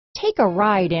Take a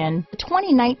ride in the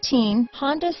 2019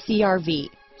 Honda CRV.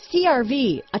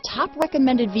 CRV, a top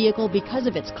recommended vehicle because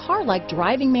of its car-like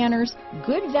driving manners,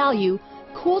 good value,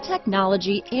 cool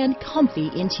technology, and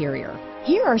comfy interior.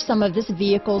 Here are some of this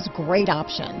vehicle's great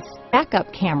options: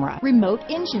 backup camera, remote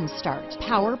engine start,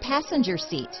 power passenger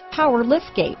seat, power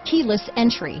liftgate, keyless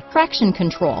entry, traction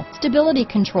control, stability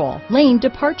control, lane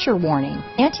departure warning,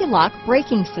 anti-lock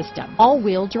braking system,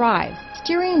 all-wheel drive,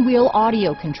 steering wheel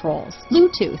audio controls,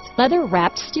 Bluetooth,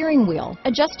 leather-wrapped steering wheel,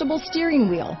 adjustable steering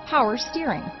wheel, power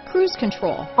steering, cruise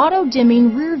control,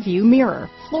 auto-dimming rear-view mirror,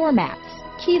 floor mats,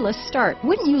 keyless start.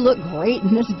 Wouldn't you look great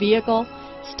in this vehicle?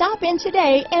 Stop in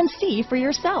today and see for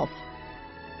yourself.